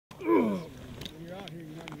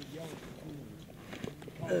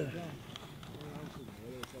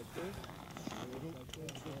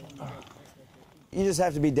You just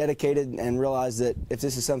have to be dedicated and realize that if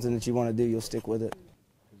this is something that you want to do, you'll stick with it.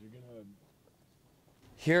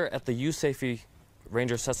 Here at the USAFE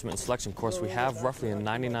Ranger Assessment and Selection course, we have roughly a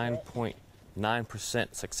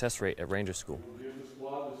 99.9% success rate at Ranger School.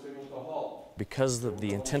 Because of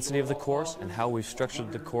the intensity of the course and how we've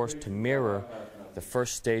structured the course to mirror the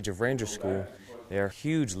first stage of Ranger School, they are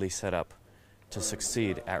hugely set up to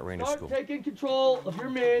succeed at Ranger School. Start taking control of your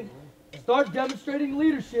men. Start demonstrating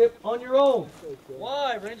leadership on your own.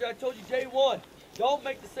 Why, Ranger? I told you day one. Don't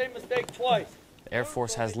make the same mistake twice. The Air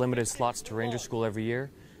Force has limited slots to Ranger School every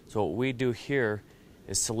year, so what we do here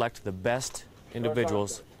is select the best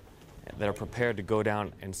individuals that are prepared to go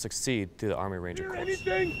down and succeed through the Army Ranger course.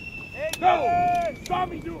 Anything? No! Stop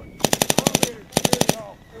me doing it!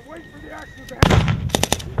 And wait for the action to happen.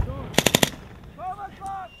 12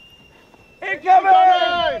 o'clock!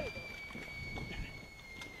 Incoming!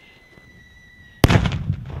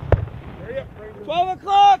 12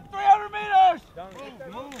 o'clock, 300 meters!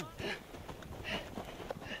 Move.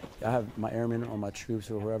 I have my airmen or my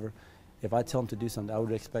troops or whoever. If I tell them to do something, I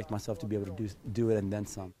would expect myself to be able to do it and then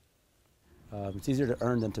some. It's easier to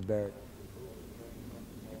earn than to bear it.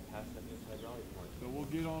 So we'll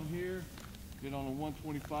get on here, get on a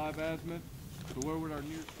 125 azimuth. So where would our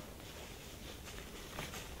near...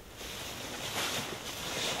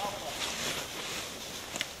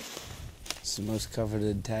 It's the most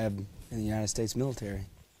coveted tab in the United States military.